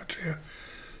av de här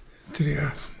tre.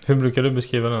 Hur brukar du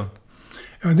beskriva den?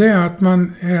 Ja, det är att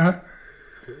man är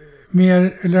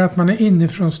mer, eller att man är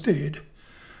inifrån styrd.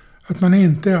 Att man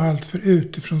inte är allt för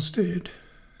utifrån styrd.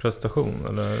 Prestation?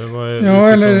 Eller vad är ja,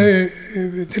 eller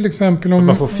till exempel om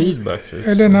man får feedback.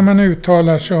 Eller när man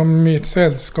uttalar sig om i ett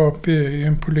sällskap i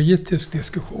en politisk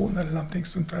diskussion eller någonting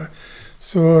sånt där.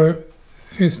 Så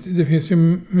det finns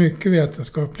ju mycket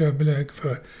vetenskapliga belägg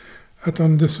för att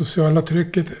om det sociala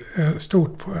trycket är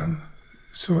stort på en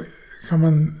så kan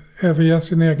man överge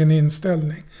sin egen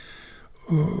inställning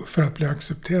för att bli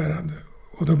accepterad.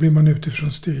 Och då blir man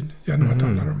utifrån styrd genom att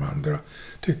alla de andra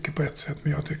tycker på ett sätt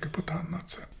men jag tycker på ett annat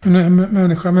sätt. Men en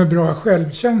människa med bra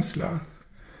självkänsla,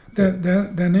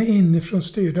 den är inifrån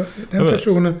styrd. Den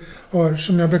personen har,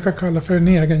 som jag brukar kalla för en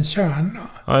egen kärna.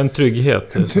 Ja, en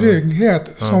trygghet. En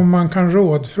trygghet som man kan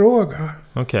rådfråga.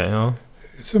 Okej, ja.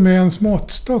 Som är en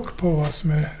måttstock på vad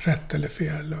som är rätt eller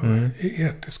fel och i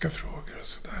etiska frågor och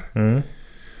sådär.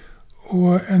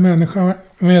 Och en människa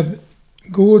med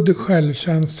god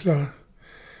självkänsla,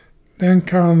 den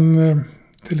kan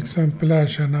till exempel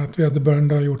erkänna att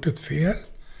vederbörande har gjort ett fel.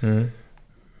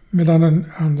 Medan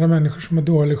andra människor som har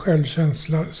dålig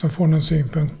självkänsla, som får någon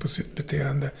synpunkt på sitt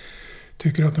beteende,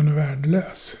 tycker att hon är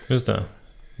värdelös. Just det.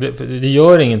 Det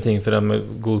gör ingenting för den med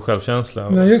god självkänsla.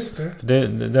 Nej, just det.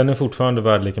 Den är fortfarande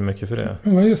värd lika mycket för det.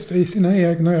 Ja, just det. I sina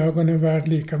egna ögon är värd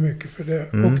lika mycket för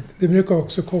det. Och det brukar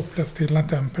också kopplas till att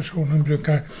den personen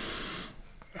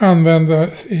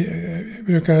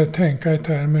brukar tänka i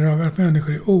termer av att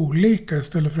människor är olika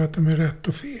istället för att de är rätt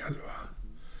och fel. Va?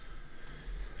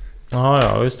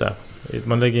 Ja, just det.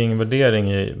 Man lägger ingen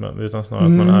värdering i, utan snarare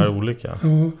att man är olika.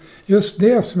 Ja, just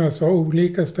det som jag sa,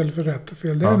 olika istället för rätt och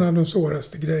fel, det är en av de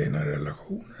svåraste grejerna i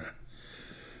relationer.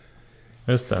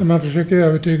 Just det. Så man försöker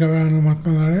övertyga varandra om att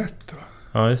man har rätt. Va?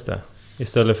 Ja, just det.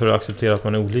 Istället för att acceptera att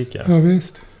man är olika. Ja,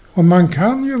 visst. Och man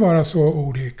kan ju vara så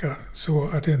olika så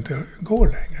att det inte går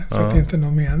längre. Så att det inte är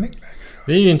någon mening längre.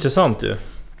 Det är ju intressant ju.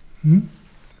 Mm.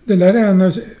 Det där är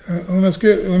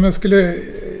om jag skulle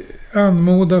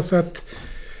anmodas att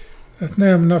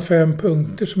nämna 5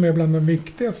 punkter som är bland de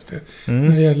viktigaste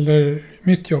när det gäller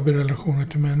mitt jobb i relationer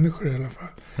till människor i alla fall.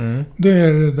 Då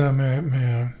är det där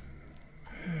med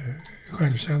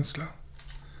självkänsla.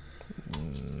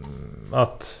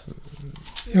 Att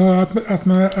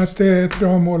det är ett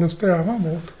bra mål att sträva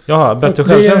mot. Ja, bättre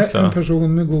självkänsla. Det är en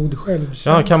person med god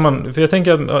självkänsla. Ja, kan man, för jag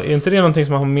tänker, är inte det någonting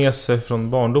som man har med sig från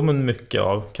barndomen mycket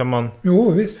av? Kan man,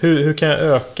 jo, visst. Hur kan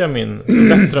jag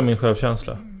förbättra min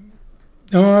självkänsla?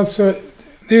 Ja, alltså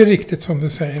det är riktigt som du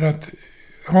säger att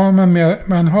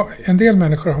en del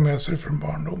människor har med sig från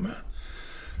barndomen.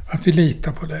 Att vi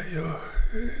litar på dig och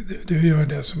du gör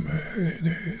det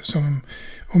som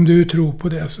om du tror på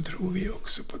det så tror vi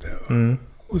också på det.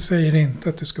 Och säger inte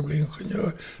att du ska bli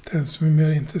ingenjör, den som är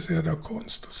mer intresserad av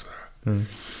konst och sådär.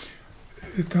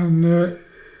 Utan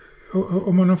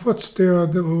om man har fått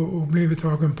stöd och blivit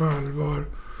tagen på allvar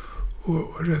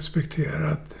och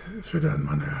respekterad för den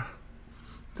man är,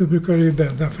 då brukar det ju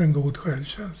bädda för en god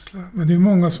självkänsla. Men det är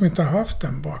många som inte har haft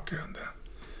den bakgrunden.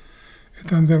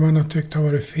 Utan det man har tyckt har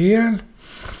varit fel.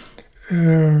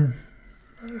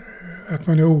 Att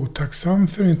man är otacksam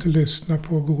för att inte lyssna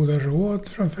på goda råd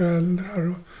från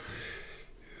föräldrar.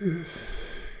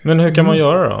 Men hur kan man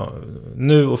göra då?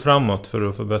 Nu och framåt för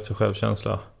att få bättre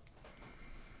självkänsla?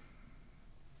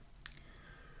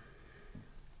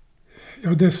 Ja,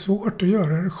 det är svårt att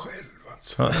göra det själv.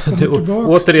 Alltså. Det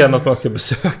återigen att man ska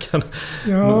besöka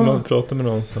man pratar med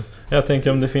någon. Så. Jag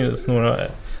tänker om det finns några...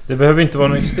 Det behöver inte vara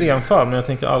någon extremfall, men jag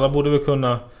tänker alla borde väl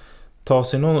kunna ta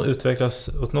sig någon utvecklas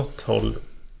åt något håll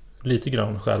lite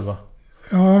grann själva.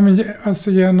 Ja, men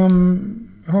alltså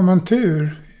har man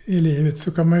tur i livet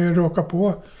så kan man ju råka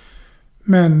på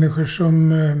människor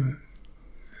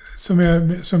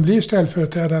som blir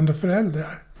ställföreträdande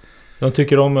föräldrar. De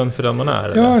tycker om en för den man är?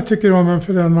 Eller? Ja, jag tycker om en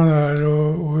för den man är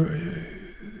och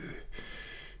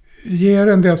ger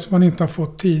en det som man inte har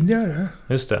fått tidigare.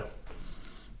 Just det.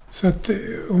 Så att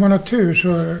om man har tur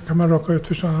så kan man råka ut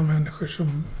för sådana människor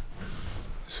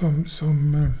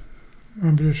som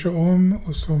man bryr sig om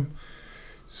och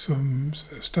som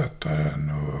stöttar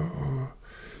en och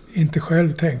inte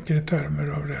själv tänker i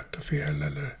termer av rätt och fel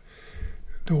eller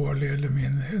dålig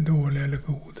eller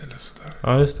god eller sådär.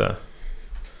 Ja, just det.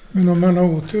 Men om man har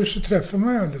otur så träffar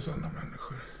man ju aldrig sådana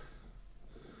människor.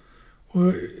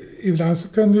 Och ibland så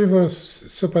kan det ju vara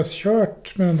så pass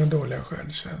kört med den där dåliga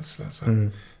självkänslan så att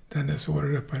den är svår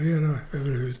att reparera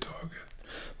överhuvudtaget.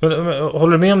 Men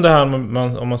håller du med om det här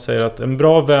om man säger att en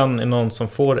bra vän är någon som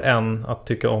får en att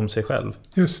tycka om sig själv?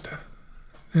 Just det.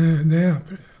 Det jag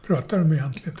pratar om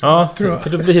egentligen. Ja, för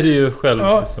då blir det ju själv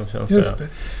som känns just det.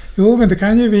 Jo, men det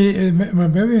kan ju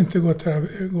man behöver ju inte gå till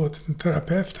en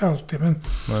terapeut alltid, men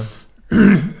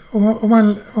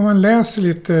om man läser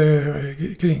lite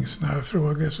kring såna här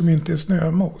frågor som inte är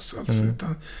snömos alltså,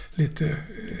 utan lite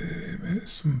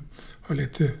som har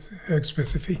lite hög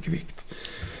specifik vikt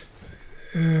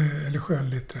eller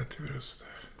skönlitteratur och så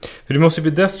där. För det måste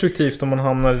bli destruktivt om man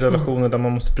hamnar i relationer där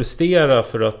man måste prestera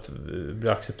för att bli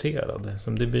accepterad. Så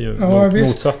det blir ju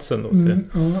motsatsen då.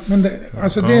 Ja, men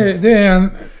det är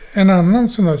en annan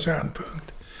sån där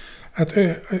kärnpunkt. Att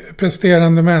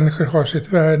presterande människor har sitt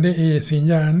värde i sin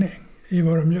gärning. I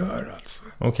vad de gör alltså.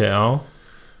 Okej, ja.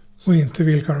 Och inte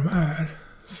vilka de är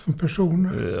som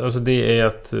personer. Alltså det är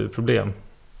ett problem.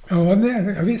 Ja, det är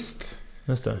det. Ja, visst.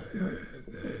 Just det.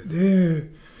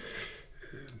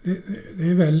 Det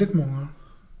är väldigt många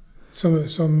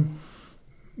som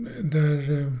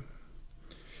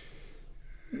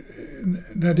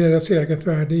där deras eget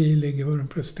värde i ligger vad de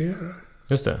presterar.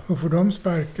 Just det. Och får de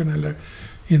sparken eller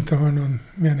inte har någon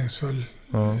meningsfull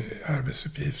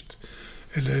arbetsuppgift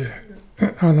eller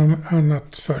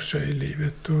annat för sig i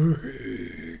livet, då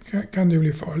kan det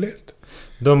bli farligt.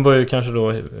 De bör ju kanske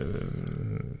då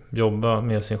jobba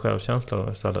med sin självkänsla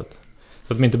då istället.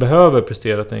 Så att de inte behöver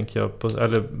prestera, tänker jag,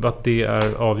 eller att det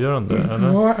är avgörande. Eller?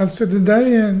 Ja, alltså det där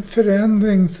är en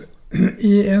förändring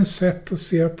i en sätt att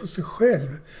se på sig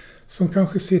själv som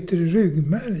kanske sitter i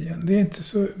ryggmärgen. Det är inte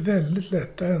så väldigt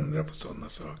lätt att ändra på sådana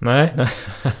saker. Nej.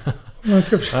 Man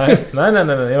ska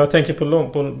nej. Jag tänker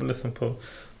på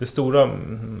det stora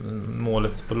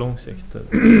målet på lång sikt.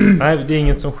 Nej, det är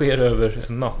inget som sker över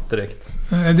en natt direkt.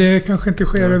 Nej, det kanske inte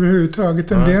sker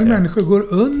överhuvudtaget. En del människor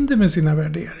går under med sina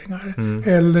värderingar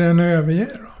hellre än att överge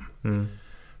dem.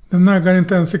 De naggar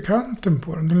inte ens i kanten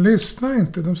på dem. De lyssnar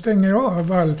inte. De stänger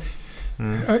av all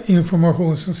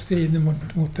information som strider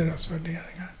mot deras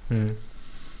värderingar.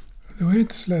 Då är det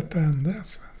inte så lätt att ändra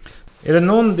sig. Är det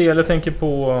någon del, jag tänker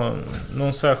på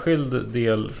någon särskild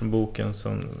del från boken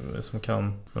som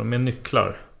kan vara med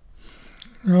nycklar?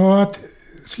 Ja, att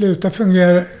sluta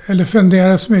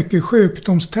fundera så mycket i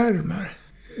sjukdomstermer.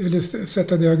 Eller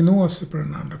sätta diagnoser på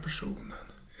den andra personen.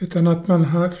 Utan att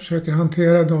man försöker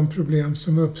hantera de problem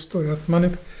som uppstår. Att man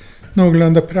är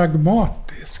någorlunda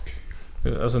pragmatisk.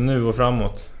 Alltså nu och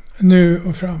framåt? Nu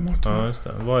och framåt. Ja, just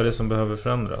det. Vad är det som behöver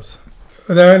förändras?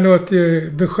 Och det här låter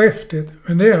ju beskäftigt.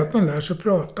 Men det är att man lär sig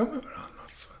prata med varandra.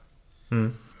 Alltså.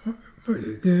 Mm.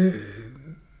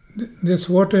 Det är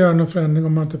svårt att göra någon förändring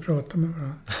om man inte pratar med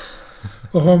varandra.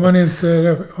 Och har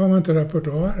man inte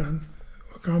repertoaren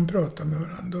och kan prata med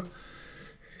varandra, då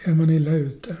är man illa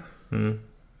ute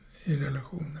i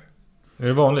relationer. Är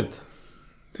det vanligt?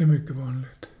 Det är mycket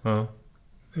vanligt. Ja.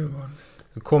 Det är vanligt.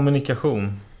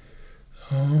 Kommunikation.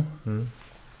 Ja. Mm.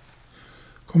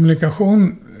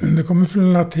 Kommunikation, det kommer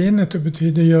från latinet och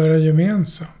betyder göra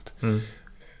gemensamt. Mm.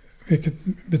 Vilket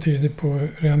betyder på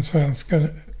ren svenska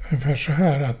ungefär så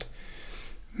här att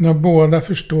när båda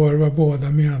förstår vad båda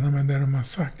menar med det de har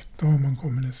sagt, då har man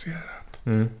kommunicerat.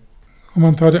 Mm. Om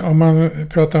man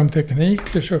pratar om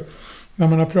tekniker, så när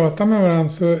man har pratat med varandra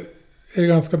så är det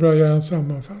ganska bra att göra en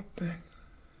sammanfattning.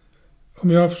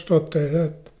 Om jag har förstått det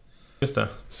rätt. Just det.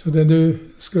 Så det du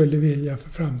skulle vilja för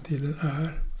framtiden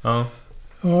är. Ja.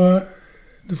 Ja,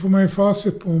 då får man ju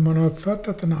facit på om man har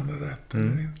uppfattat den andra rätt eller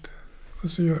inte. Och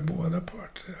så gör båda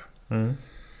parter det. Mm.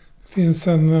 Det finns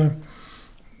en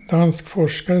dansk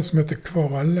forskare som heter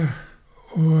Kvale.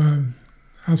 Och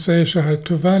han säger så här: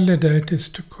 to validate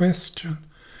is to question.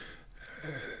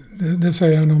 Det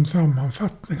säger han om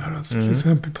sammanfattningar. Alltså till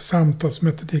exempel på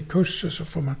samtalsmetodikkurser så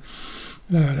får man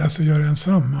lära sig göra en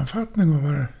sammanfattning av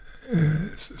vad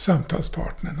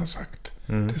samtalspartnern har sagt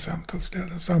till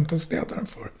samtalsledaren. Samtalsledaren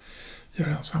får göra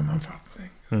en sammanfattning.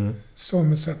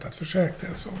 Som ett sätt att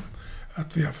försäkra sig om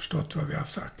att vi har förstått vad vi har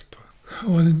sagt.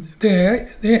 Och det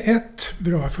är ett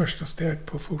bra första steg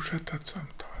på att fortsätta ett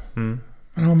samtal.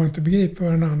 Men har man inte begripit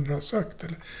vad den andra har sagt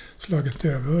eller slagit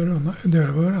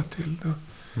dövörat till,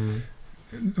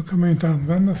 då kan man ju inte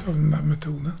använda sig av den där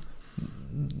metoden.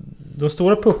 De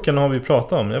stora puckarna har vi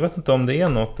pratat om. Jag vet inte om det är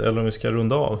något eller om vi ska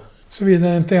runda av. Såvida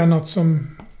det inte är något som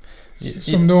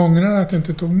du ångrar att du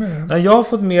inte tog med. Nej, jag har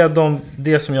fått med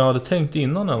det som jag hade tänkt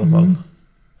innan i alla fall.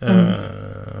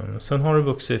 Sen har det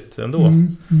vuxit ändå.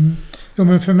 Ja,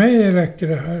 men för mig räcker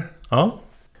det här. Ja.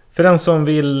 För den som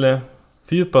vill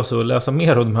fördjupa sig och läsa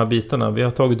mer av de här bitarna. Vi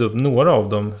har tagit upp några av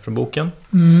dem från boken.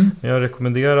 Jag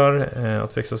rekommenderar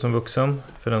att växa som vuxen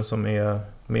för den som är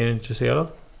mer intresserad.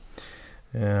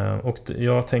 Och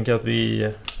jag tänker att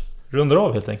vi rundar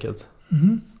av helt enkelt.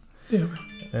 Det gör vi.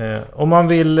 Om man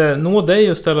vill nå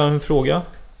dig och ställa en fråga.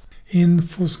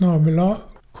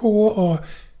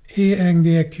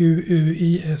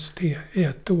 info@KAENGQUIST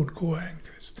ett ord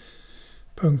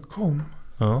KAENQUIST.com.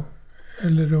 Ja.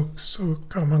 Eller också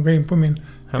kan man gå in på min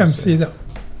hemsida.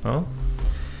 Ja.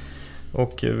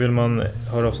 Och vill man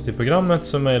höra oss till programmet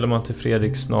så mejlar man till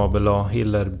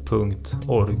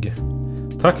fredrik@hiller.org.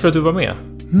 Tack för att du var med.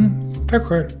 Tack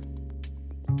själv.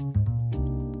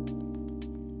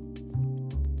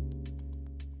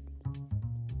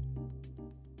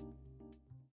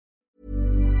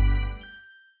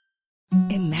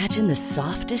 Imagine the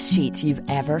softest sheets you've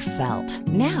ever felt.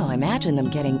 Now imagine them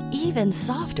getting even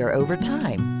softer over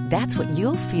time. That's what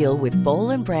you'll feel with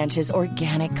Boll & Branch's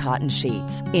organic cotton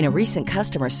sheets. In a recent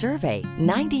customer survey,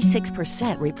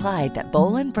 96% replied that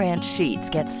Boll & Branch sheets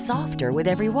get softer with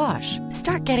every wash.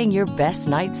 Start getting your best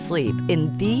night's sleep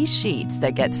in these sheets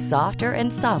that get softer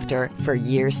and softer for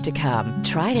years to come.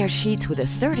 Try their sheets with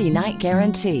a 30-night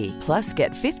guarantee. Plus,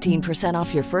 get 15%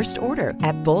 off your first order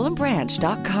at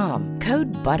bollandbranch.com.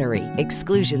 Code BUTTERY.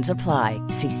 Exclusions apply.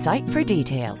 See site for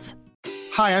details.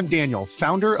 Hi, I'm Daniel,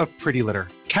 founder of Pretty Litter.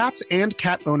 Cats and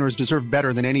cat owners deserve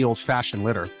better than any old-fashioned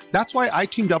litter. That's why I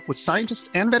teamed up with scientists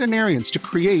and veterinarians to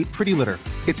create Pretty Litter.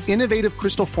 Its innovative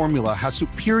crystal formula has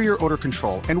superior odor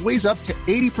control and weighs up to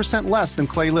 80% less than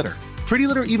clay litter. Pretty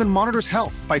Litter even monitors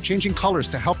health by changing colors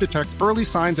to help detect early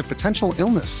signs of potential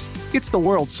illness. It's the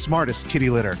world's smartest kitty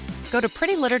litter. Go to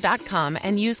prettylitter.com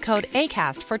and use code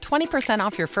ACAST for 20%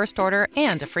 off your first order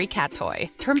and a free cat toy.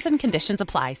 Terms and conditions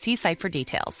apply. See site for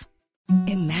details.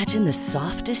 Imagine the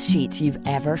softest sheets you've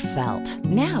ever felt.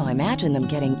 Now imagine them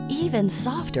getting even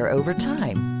softer over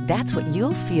time. That's what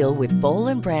you'll feel with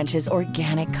Boll & Branch's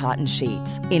organic cotton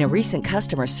sheets. In a recent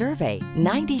customer survey,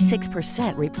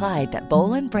 96% replied that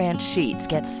Boll & Branch sheets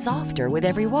get softer with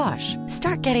every wash.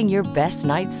 Start getting your best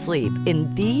night's sleep in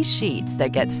these sheets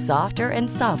that get softer and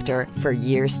softer for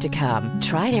years to come.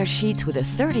 Try their sheets with a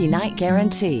 30-night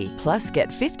guarantee. Plus, get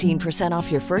 15% off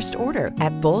your first order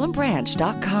at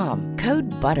BollandBranch.com.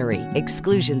 Code BUTTERY.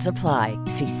 Exclusions apply.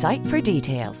 See site for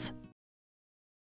details.